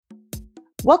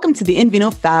Welcome to the In Vino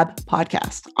Fab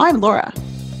podcast. I'm Laura.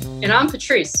 And I'm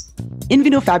Patrice. In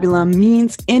Vino Fabulum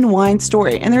means in wine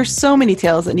story, and there are so many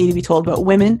tales that need to be told about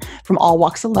women from all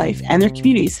walks of life and their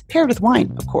communities, paired with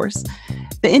wine, of course.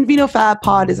 The In Vino Fab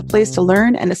pod is a place to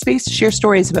learn and a space to share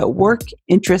stories about work,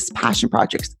 interests, passion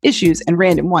projects, issues, and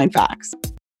random wine facts.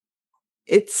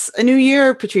 It's a new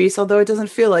year, Patrice, although it doesn't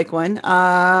feel like one.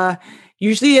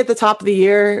 Usually at the top of the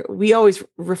year, we always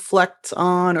reflect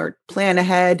on or plan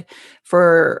ahead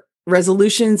for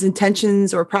resolutions,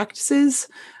 intentions, or practices.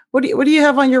 What do you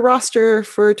have on your roster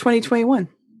for 2021?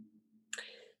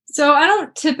 So I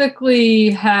don't typically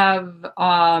have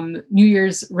New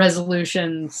Year's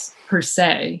resolutions per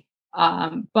se,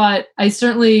 but I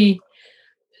certainly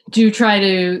do try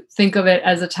to think of it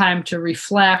as a time to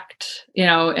reflect,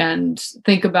 and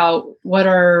think about what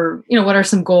are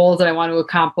some goals that I want to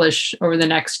accomplish over the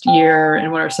next year,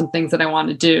 and what are some things that I want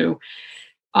to do.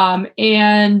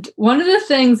 And one of the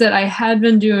things that I had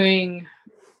been doing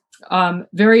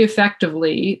very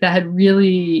effectively that had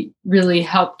really, really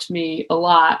helped me a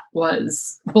lot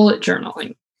was bullet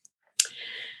journaling.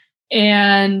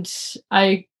 And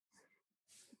I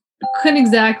couldn't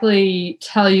exactly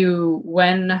tell you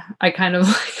when I kind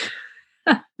of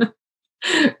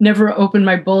never opened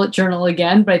my bullet journal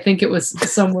again, but I think it was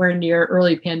somewhere near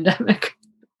early pandemic.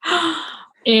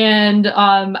 And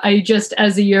I just,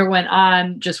 as the year went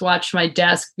on, just watched my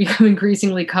desk become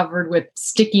increasingly covered with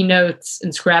sticky notes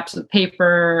and scraps of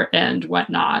paper and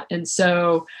whatnot. And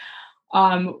so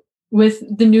with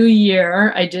the new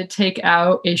year, I did take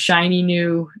out a shiny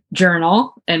new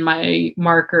journal and my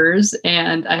markers,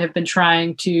 and I have been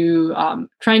trying to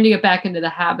get back into the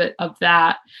habit of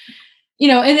that.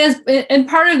 And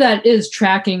part of that is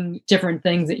tracking different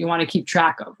things that you want to keep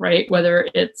track of, right? Whether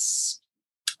it's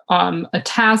a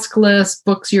task list,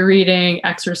 books you're reading,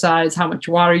 exercise, how much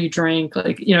water you drink,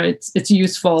 it's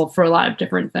useful for a lot of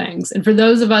different things. And for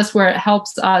those of us where it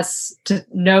helps us to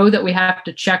know that we have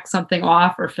to check something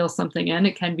off or fill something in,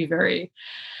 it can be very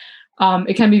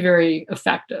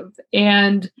effective.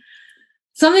 And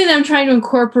something that I'm trying to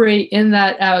incorporate in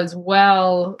that as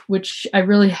well, which I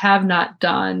really have not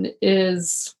done,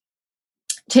 is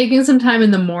taking some time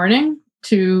in the morning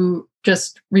to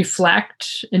just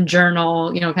reflect and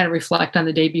journal, kind of reflect on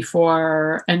the day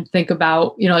before and think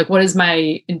about, what is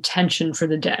my intention for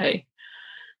the day?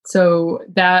 So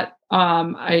that,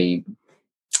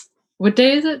 what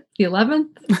day is it? The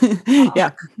 11th?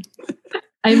 Yeah.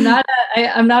 I'm not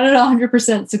at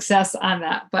 100% success on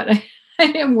that, but I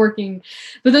am working,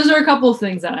 but those are a couple of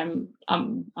things that I'm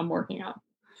working on.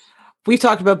 We've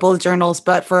talked about bullet journals,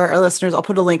 but for our listeners, I'll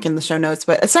put a link in the show notes.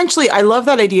 But essentially, I love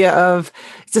that idea of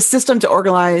it's a system to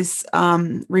organize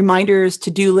reminders,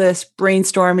 to-do lists,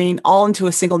 brainstorming, all into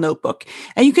a single notebook.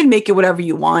 And you can make it whatever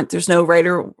you want. There's no right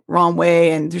or wrong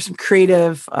way. And there's some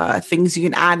creative things you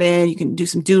can add in. You can do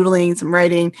some doodling, some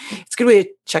writing. It's a good way to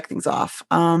check things off.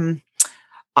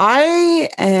 I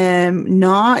am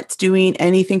not doing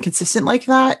anything consistent like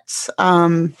that.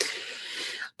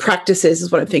 Practices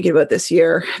is what I'm thinking about this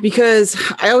year, because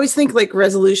I always think like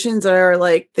resolutions are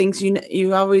like things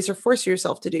you always are forcing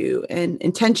yourself to do, and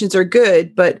intentions are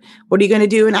good, but what are you going to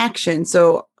do in action?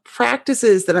 So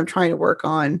practices that I'm trying to work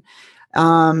on.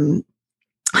 I'm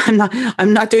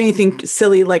not doing anything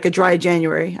silly like a dry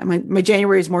January. My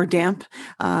January is more damp.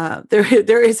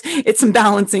 It's some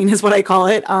balancing is what I call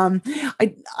it.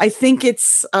 I think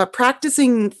it's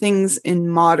practicing things in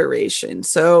moderation.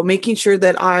 So making sure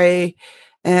that I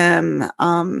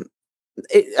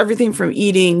everything from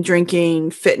eating,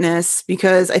 drinking, fitness,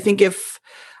 because I think if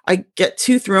I get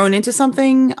too thrown into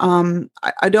something,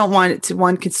 I don't want it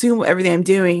to consume everything I'm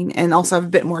doing, and also have a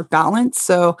bit more balance.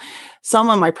 So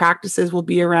some of my practices will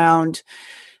be around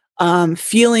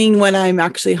feeling when I'm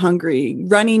actually hungry,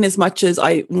 running as much as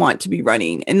I want to be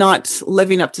running, and not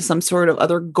living up to some sort of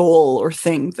other goal or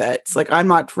thing that's like, I'm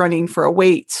not running for a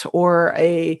weight or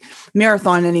a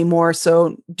marathon anymore.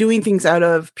 So doing things out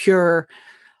of pure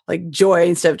like joy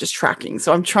instead of just tracking.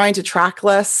 So I'm trying to track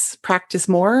less, practice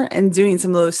more, and doing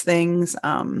some of those things,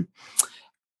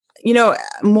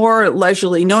 more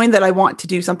leisurely, knowing that I want to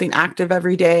do something active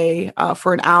every day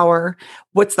for an hour.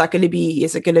 What's that going to be?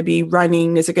 Is it going to be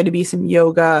running? Is it going to be some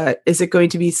yoga? Is it going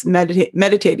to be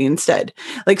meditating instead?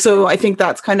 So I think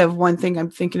that's kind of one thing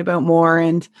I'm thinking about more,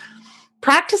 and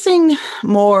practicing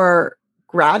more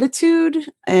gratitude.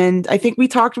 And I think we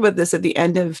talked about this at the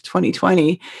end of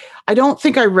 2020. I don't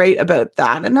think I write about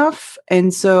that enough.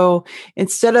 And so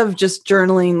instead of just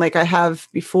journaling like I have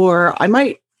before, I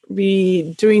might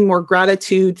be doing more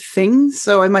gratitude things.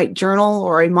 So I might journal,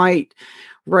 or I might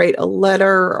write a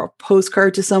letter or a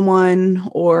postcard to someone,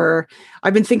 or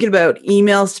I've been thinking about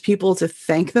emails to people to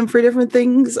thank them for different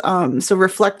things. So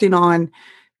reflecting on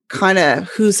kind of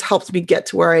who's helped me get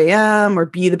to where I am, or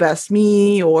be the best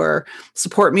me, or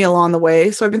support me along the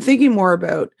way. So I've been thinking more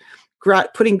about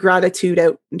putting gratitude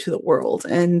out into the world.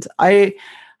 And I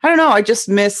don't know, I just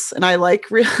miss, and I like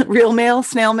real mail,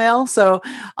 snail mail. So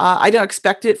I don't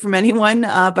expect it from anyone,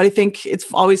 but I think it's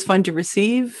always fun to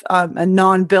receive a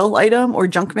non-bill item or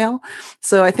junk mail.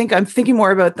 So I think I'm thinking more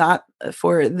about that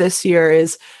for this year,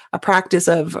 is a practice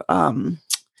of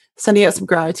sending out some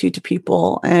gratitude to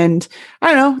people. And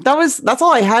I don't know, that's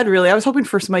all I had really. I was hoping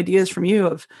for some ideas from you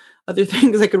of other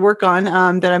things I could work on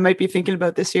that I might be thinking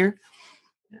about this year.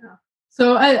 Yeah.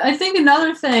 So I think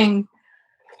another thing,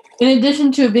 in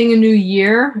addition to it being a new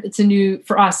year,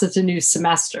 for us, it's a new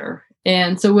semester.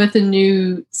 And so with a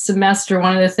new semester,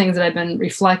 one of the things that I've been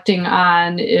reflecting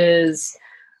on is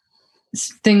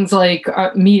things like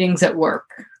meetings at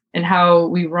work and how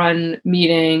we run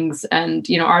meetings. And,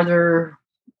 are there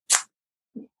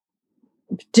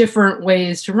different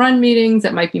ways to run meetings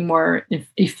that might be more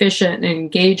efficient and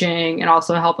engaging and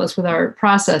also help us with our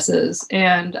processes?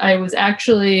 And I was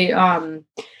actually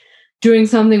doing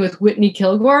something with Whitney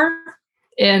Kilgore,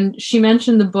 and she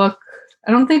mentioned the book.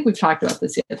 I don't think we've talked about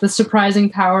this yet. The Surprising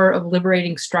Power of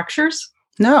Liberating Structures.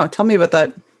 No, tell me about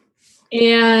that.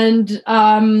 And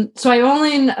so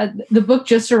the book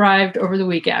just arrived over the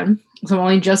weekend, so I'm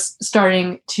only just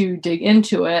starting to dig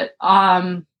into it.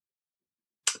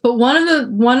 But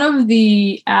one of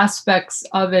the aspects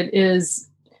of it is,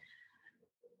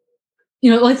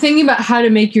 like thinking about how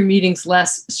to make your meetings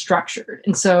less structured.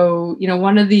 And so,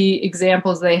 one of the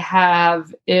examples they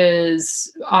have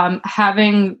is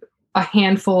having a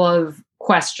handful of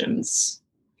questions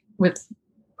with,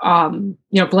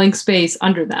 blank space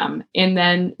under them, and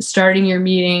then starting your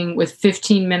meeting with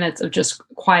 15 minutes of just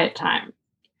quiet time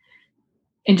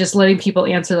and just letting people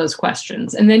answer those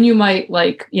questions. And then you might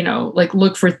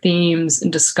look for themes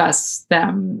and discuss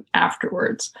them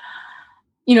afterwards,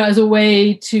 as a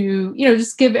way to,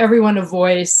 just give everyone a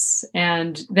voice.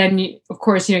 And then of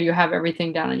course, you have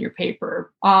everything down on your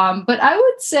paper. But I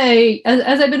would say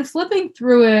as I've been flipping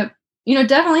through it, it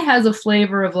definitely has a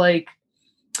flavor of like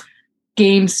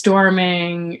game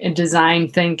storming and design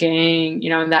thinking,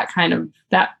 and that kind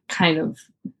of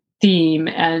theme.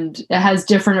 And it has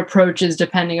different approaches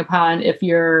depending upon if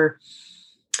you're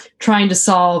trying to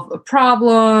solve a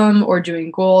problem or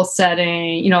doing goal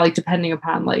setting, depending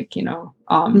upon what you're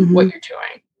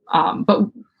doing. But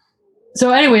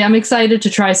so anyway, I'm excited to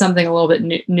try something a little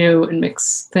bit new and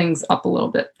mix things up a little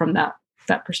bit from that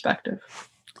perspective.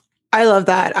 I love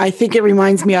that. I think it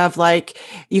reminds me of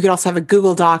you could also have a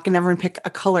Google Doc and everyone pick a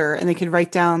color and they could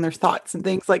write down their thoughts and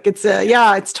things.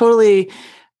 It's totally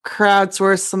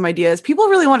crowdsource some ideas. People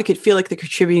really want to feel like they're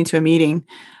contributing to a meeting.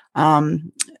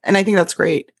 And I think that's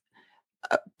great.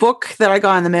 A book that I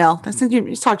got in the mail, since you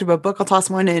just talked about book, I'll toss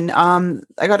one in.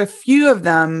 I got a few of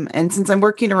them. And since I'm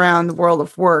working around the world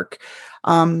of work,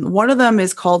 one of them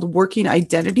is called Working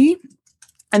Identity.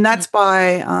 And that's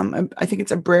by, I think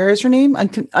it's Abrair is her name,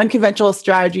 Unconventional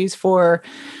Strategies for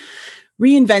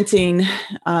Reinventing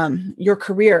Your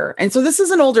Career. And so this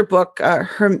is an older book.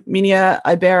 Herminia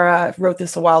Ibarra wrote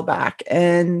this a while back.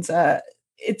 And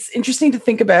it's interesting to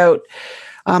think about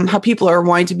how people are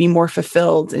wanting to be more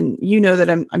fulfilled. And that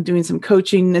I'm doing some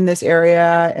coaching in this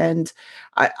area. And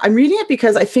I'm reading it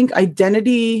because I think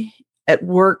identity at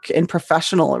work and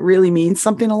professional really means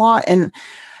something a lot. And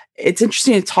it's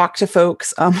interesting to talk to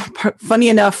folks. Funny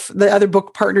enough, the other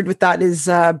book partnered with that is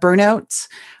Burnout.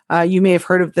 You may have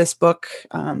heard of this book,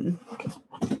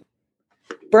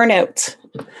 Burnout.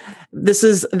 This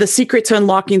is the secret to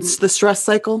unlocking the stress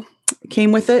cycle.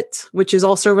 Came with it, which is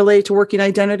also related to working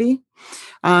identity.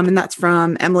 And that's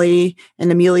from Emily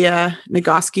and Amelia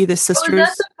Nagoski, the sisters. Is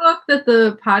that the book that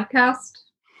the podcast?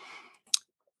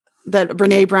 That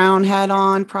Brene Brown had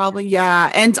on, probably.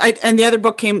 Yeah. And the other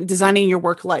book came Designing Your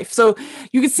Work Life. So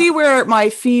you can see where my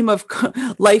theme of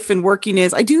life and working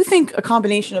is. I do think a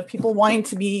combination of people wanting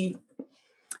to be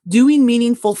doing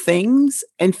meaningful things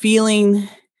and feeling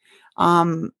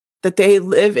that they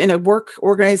live in a work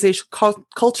organization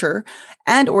culture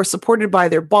and or supported by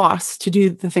their boss to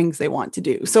do the things they want to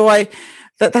do. So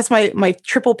that's my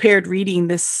triple paired reading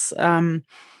this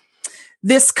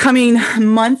this coming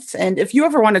month. And if you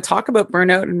ever want to talk about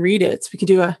burnout and read it, we could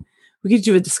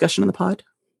do a discussion on the pod.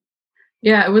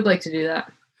 Yeah, I would like to do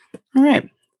that. All right.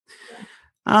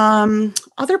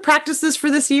 Other practices for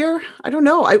this year? I don't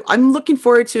know. I'm looking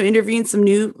forward to interviewing some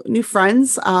new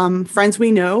friends. Friends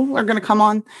we know are going to come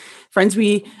on. Friends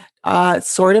we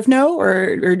sort of know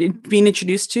or being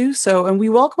introduced to. So, and we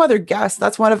welcome other guests.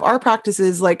 That's one of our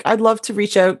practices. Like, I'd love to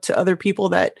reach out to other people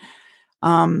that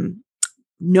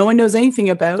no one knows anything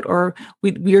about, or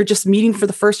we are just meeting for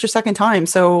the first or second time.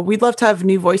 So we'd love to have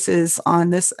new voices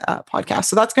on this podcast.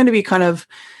 So that's going to be kind of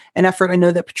an effort I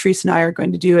know that Patrice and I are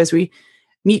going to do as we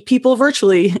meet people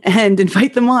virtually and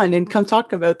invite them on and come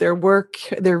talk about their work,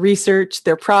 their research,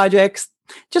 their projects,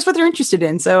 just what they're interested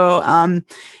in. So,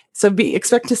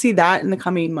 expect to see that in the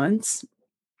coming months.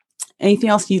 Anything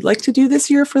else you'd like to do this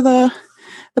year for the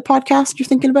podcast you're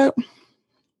thinking about?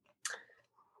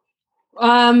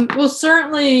 Well,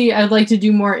 certainly I'd like to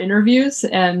do more interviews,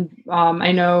 and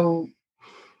I know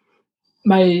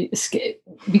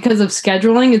because of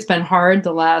scheduling, it's been hard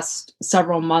the last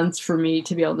several months for me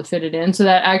to be able to fit it in. So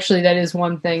that is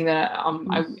one thing that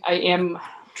I am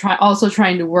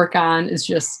trying to work on,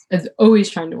 is always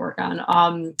trying to work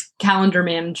on calendar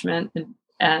management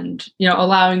and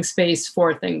allowing space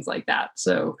for things like that.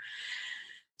 So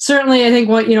certainly, I think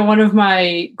one of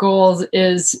my goals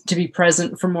is to be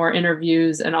present for more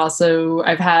interviews. And also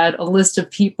I've had a list of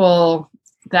people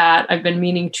that I've been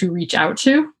meaning to reach out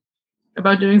to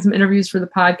about doing some interviews for the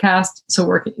podcast. So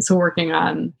working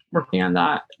on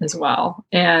that as well.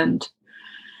 And,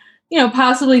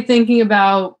 possibly thinking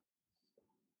about,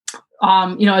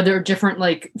 are there different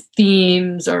like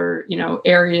themes or,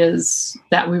 areas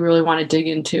that we really want to dig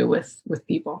into with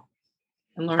people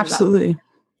and learn Absolutely. About.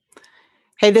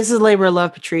 Hey, this is labor of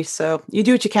love, Patrice. So you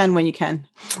do what you can when you can.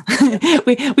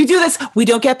 we do this. We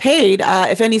don't get paid.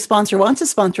 If any sponsor wants to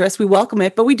sponsor us, we welcome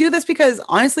it. But we do this because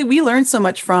honestly, we learn so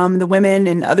much from the women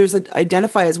and others that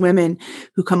identify as women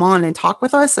who come on and talk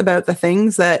with us about the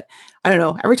things that, I don't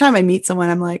know, every time I meet someone,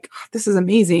 I'm like, oh, this is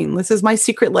amazing. This is my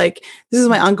secret. Like, this is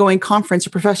my ongoing conference or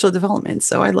professional development.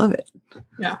 So I love it.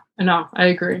 Yeah, I know. I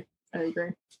agree.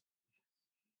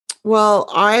 Well,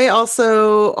 I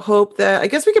also hope that, I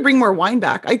guess we could bring more wine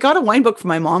back. I got a wine book from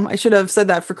my mom. I should have said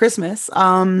that for Christmas.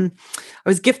 I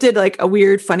was gifted like a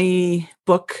weird, funny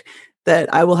book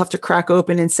that I will have to crack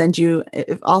open and send you.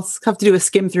 I'll have to do a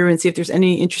skim through and see if there's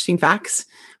any interesting facts.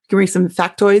 We can bring some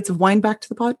factoids of wine back to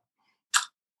the pod.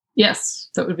 Yes,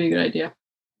 that would be a good idea.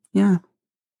 Yeah.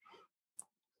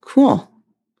 Cool.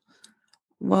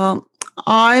 Well,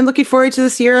 I'm looking forward to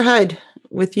this year ahead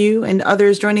with you and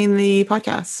others joining the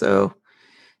podcast. So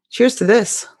cheers to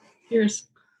this. Cheers.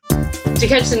 To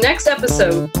catch the next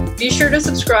episode, be sure to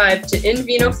subscribe to In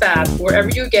Vino Fab wherever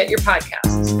you get your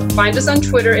podcasts. Find us on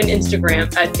Twitter and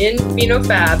Instagram at In Vino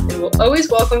Fab, and we'll always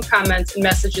welcome comments and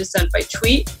messages sent by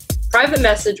tweet, private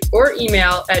message, or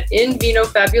email at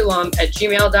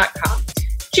invinofabulum@gmail.com.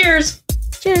 Cheers.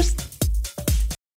 Cheers.